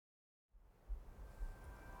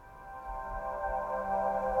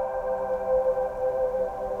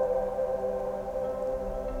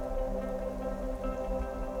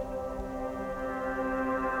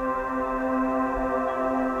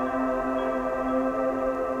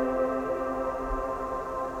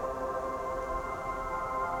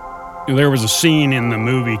There was a scene in the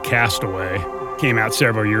movie Castaway, came out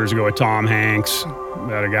several years ago with Tom Hanks,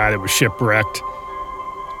 about a guy that was shipwrecked,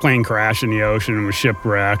 plane crashed in the ocean and was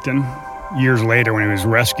shipwrecked. And years later when he was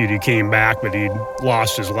rescued, he came back, but he'd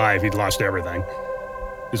lost his life. He'd lost everything.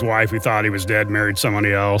 His wife, who thought he was dead, married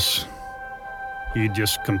somebody else. He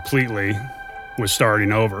just completely was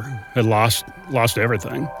starting over, had lost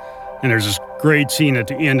everything. And there's this great scene at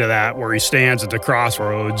the end of that where he stands at the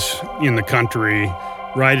crossroads in the country,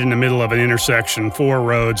 right in the middle of an intersection, 4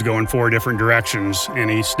 roads going 4 different directions, and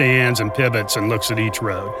he stands and pivots and looks at each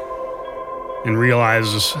road and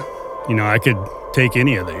realizes, I could take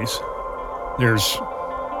any of these. There's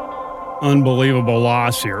unbelievable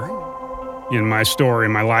loss here in my story,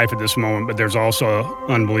 in my life at this moment, but there's also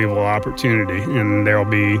unbelievable opportunity, and there'll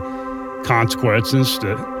be consequences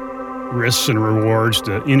to risks and rewards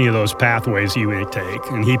to any of those pathways he may take.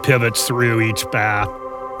 And he pivots through each path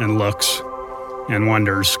and looks and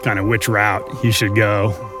wonders kind of which route he should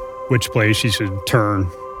go, which place he should turn,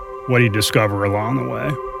 what he'd discover along the way.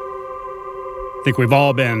 I think we've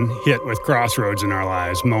all been hit with crossroads in our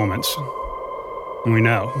lives, moments. And we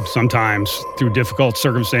know, sometimes through difficult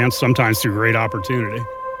circumstance, sometimes through great opportunity.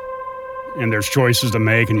 And there's choices to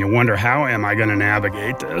make, and you wonder, how am I going to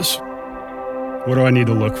navigate this? What do I need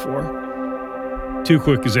to look for? 2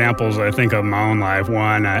 quick examples I think of in my own life.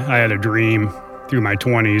 One, I had a dream through my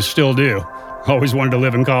 20s, still do. Always wanted to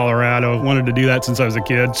live in Colorado, wanted to do that since I was a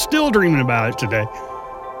kid, still dreaming about it today.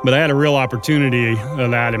 But I had a real opportunity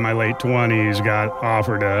of that in my late 20s, got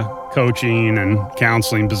offered a coaching and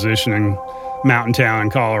counseling position in mountain town in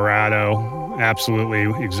Colorado, absolutely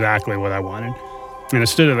exactly what I wanted. And I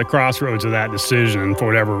stood at the crossroads of that decision, and for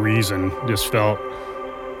whatever reason, just felt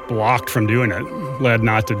blocked from doing it, led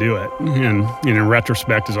not to do it. And in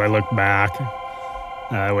retrospect, as I look back,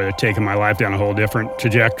 I would have taken my life down a whole different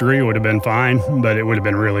trajectory. It would have been fine, but it would have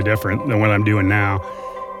been really different than what I'm doing now.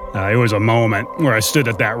 It was a moment where I stood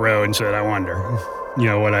at that road and said, I wonder,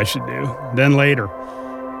 what I should do. Then later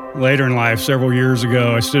in life, several years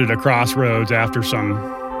ago, I stood at a crossroads after some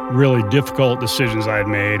really difficult decisions I had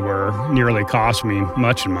made where nearly cost me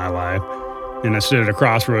much in my life. And I stood at a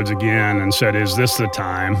crossroads again and said, is this the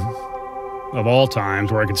time of all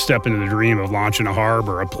times where I could step into the dream of launching a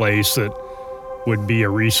harbor, a place that would be a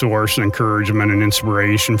resource and encouragement and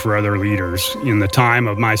inspiration for other leaders? In the time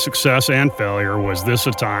of my success and failure, was this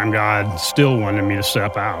a time God still wanted me to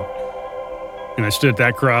step out? And I stood at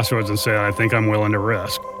that crossroads and said, I think I'm willing to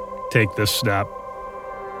risk. Take this step.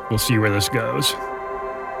 We'll see where this goes.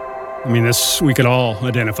 We could all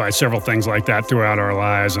identify several things like that throughout our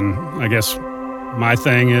lives, and I guess my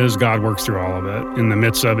thing is God works through all of it. In the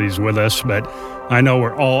midst of it, He's with us, but I know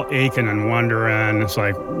we're all aching and wondering. It's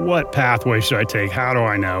like, what pathway should I take? How do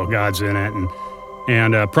I know God's in it?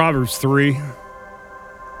 And Proverbs 3,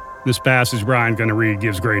 this passage Brian's going to read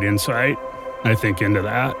gives great insight, I think, into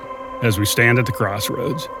that as we stand at the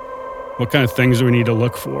crossroads. What kind of things do we need to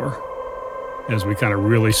look for as we kind of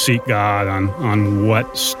really seek God on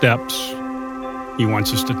what steps He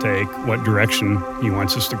wants us to take, what direction He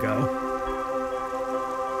wants us to go?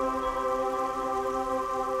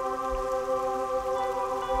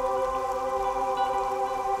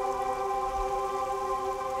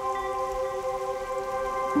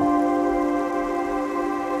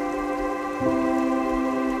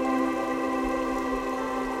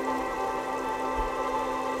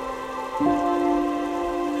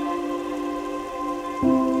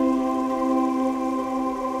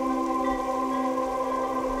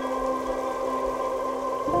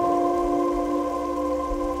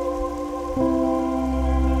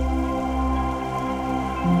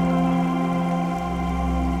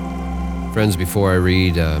 Friends, before I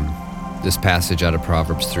read this passage out of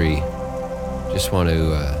Proverbs 3, just want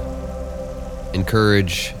to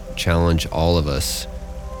encourage, challenge all of us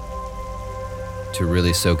to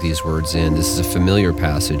really soak these words in. This is a familiar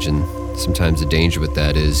passage, and sometimes the danger with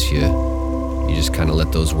that is you just kind of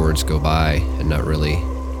let those words go by and not really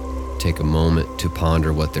take a moment to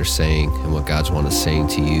ponder what they're saying and what God's saying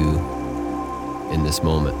to you in this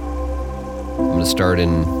moment. I'm going to start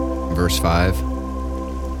in verse 5.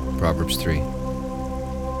 Proverbs 3.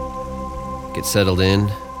 Get settled in.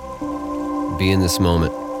 Be in this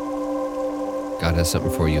moment. God has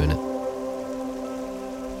something for you in it.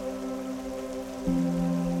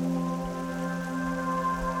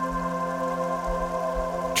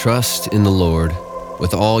 Trust in the Lord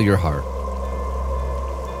with all your heart.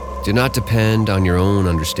 Do not depend on your own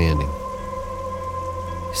understanding.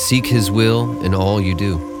 Seek His will in all you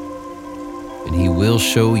do, and He will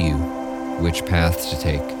show you which path to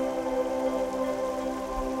take.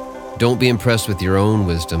 Don't be impressed with your own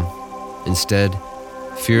wisdom. Instead,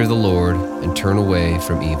 fear the Lord and turn away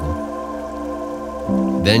from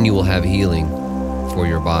evil. Then you will have healing for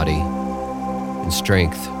your body and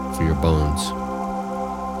strength for your bones.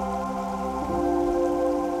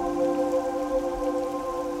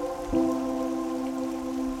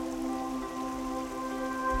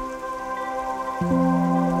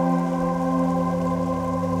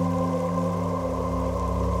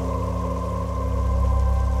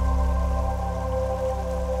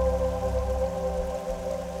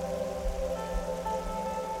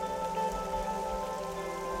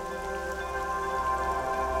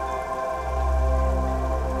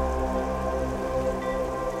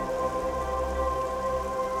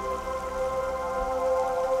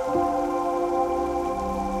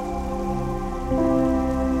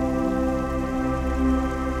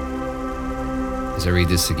 As I read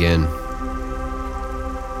this again,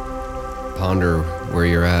 ponder where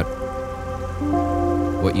you're at,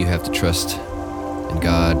 what you have to trust in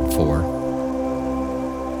God for.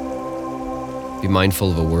 Be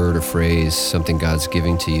mindful of a word or phrase, something God's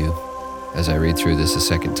giving to you as I read through this a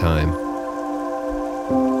second time.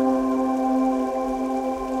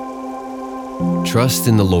 Trust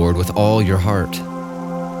in the Lord with all your heart.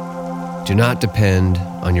 Do not depend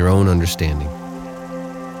on your own understanding.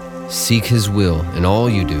 Seek His will in all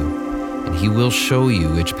you do, and He will show you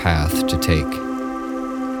which path to take.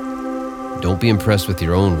 Don't be impressed with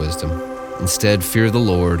your own wisdom. Instead, fear the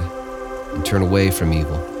Lord and turn away from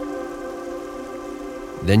evil.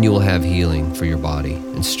 Then you will have healing for your body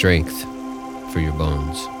and strength for your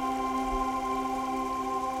bones.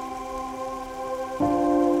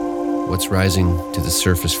 What's rising to the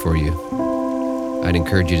surface for you? I'd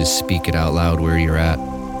encourage you to speak it out loud where you're at.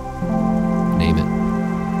 Name it.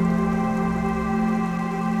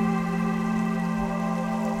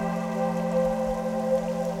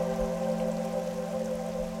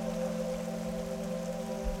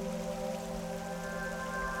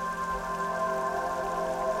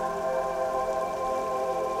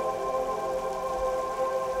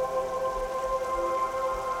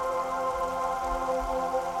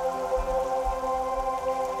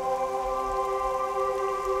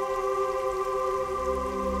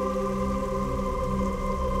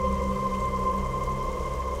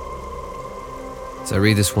 As I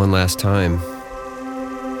read this one last time,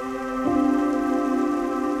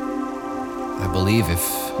 I believe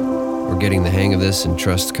if we're getting the hang of this and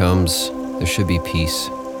trust comes, there should be peace.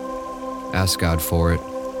 Ask God for it.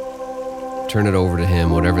 Turn it over to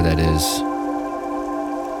Him, whatever that is.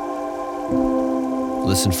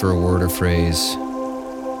 Listen for a word or phrase.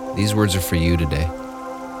 These words are for you today.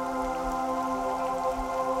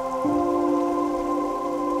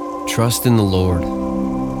 Trust in the Lord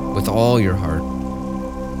with all your heart.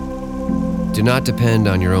 Do not depend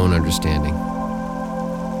on your own understanding.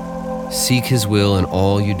 Seek His will in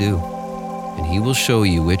all you do, and He will show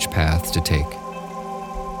you which path to take.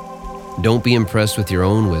 Don't be impressed with your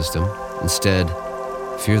own wisdom. Instead,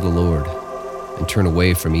 fear the Lord and turn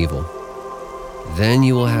away from evil. Then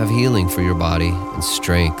you will have healing for your body and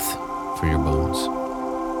strength for your bones.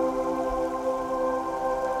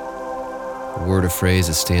 A word or phrase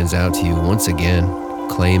that stands out to you, once again,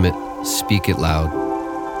 claim it, speak it loud.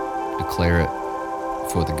 Declare it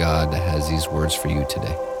for the God that has these words for you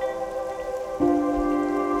today.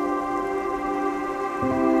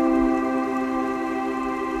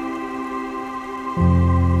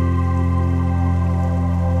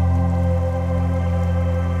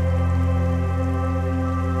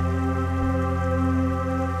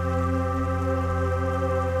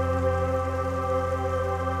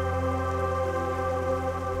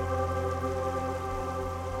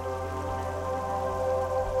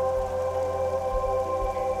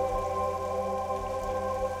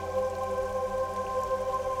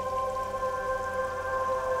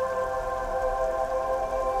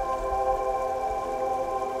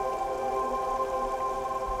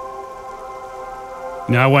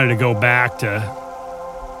 Now I wanted to go back to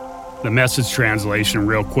the Message translation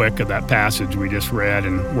real quick of that passage we just read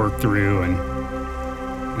and worked through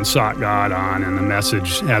and sought God on. And the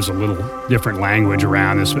Message has a little different language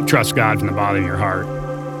around this, but trust God from the bottom of your heart.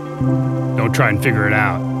 Don't try and figure it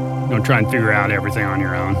out. Don't try and figure out everything on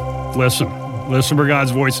your own. Listen for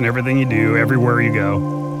God's voice in everything you do, everywhere you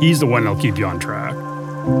go. He's the one that'll keep you on track.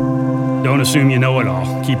 Don't assume you know it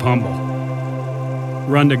all. Keep humble.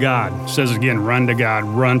 Run to God. It says again, run to God.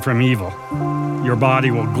 Run from evil. Your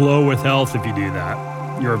body will glow with health if you do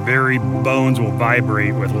that. Your very bones will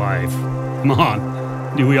vibrate with life. Come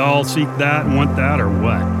on. Do we all seek that and want that, or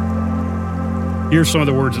what? Here's some of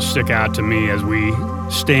the words that stick out to me as we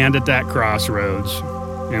stand at that crossroads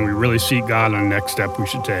and we really seek God on the next step we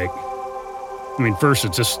should take. I mean, first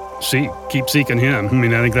it's just keep seeking him. I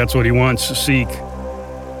mean, I think that's what he wants, to seek.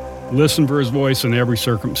 Listen for his voice in every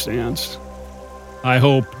circumstance. I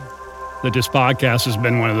hope that this podcast has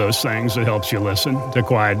been one of those things that helps you listen, to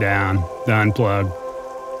quiet down, to unplug.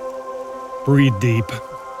 Breathe deep.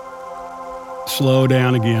 Slow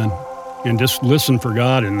down again. And just listen for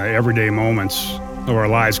God in the everyday moments of our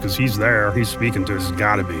lives, because he's there. He's speaking to us. He's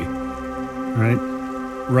got to be. Right?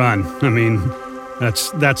 Run. I mean,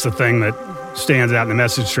 that's the thing that stands out in the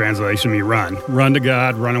Message translation. Run. Run to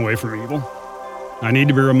God. Run away from evil. I need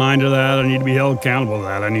to be reminded of that. I need to be held accountable to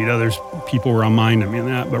that. I need people reminding me of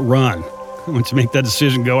that. But run. Once you make that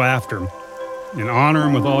decision, go after him. And honor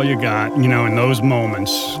him with all you got. In those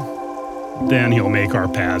moments, then he'll make our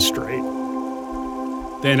paths straight.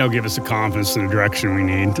 Then he'll give us the confidence and the direction we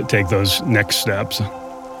need to take those next steps.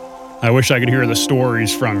 I wish I could hear the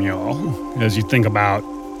stories from y'all as you think about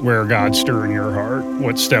where God's stirring your heart,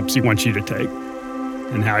 what steps he wants you to take,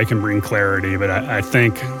 and how he can bring clarity. But I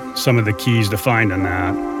think some of the keys to finding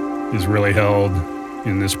that is really held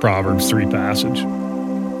in this Proverbs 3 passage.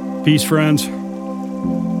 Peace, friends.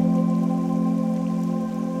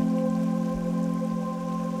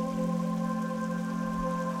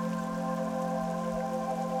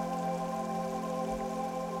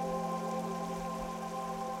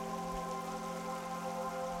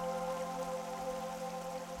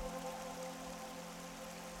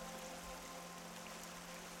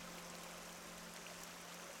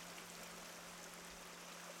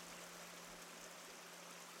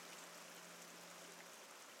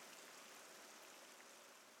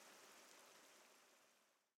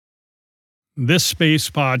 This Space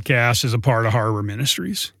podcast is a part of Harbor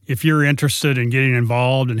Ministries. If you're interested in getting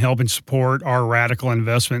involved and helping support our radical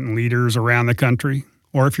investment in leaders around the country,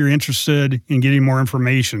 or if you're interested in getting more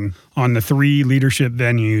information on the 3 leadership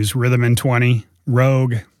venues, Rhythm in 20,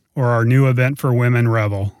 Rogue, or our new event for women,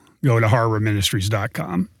 Revel, go to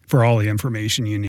harborministries.com for all the information you need.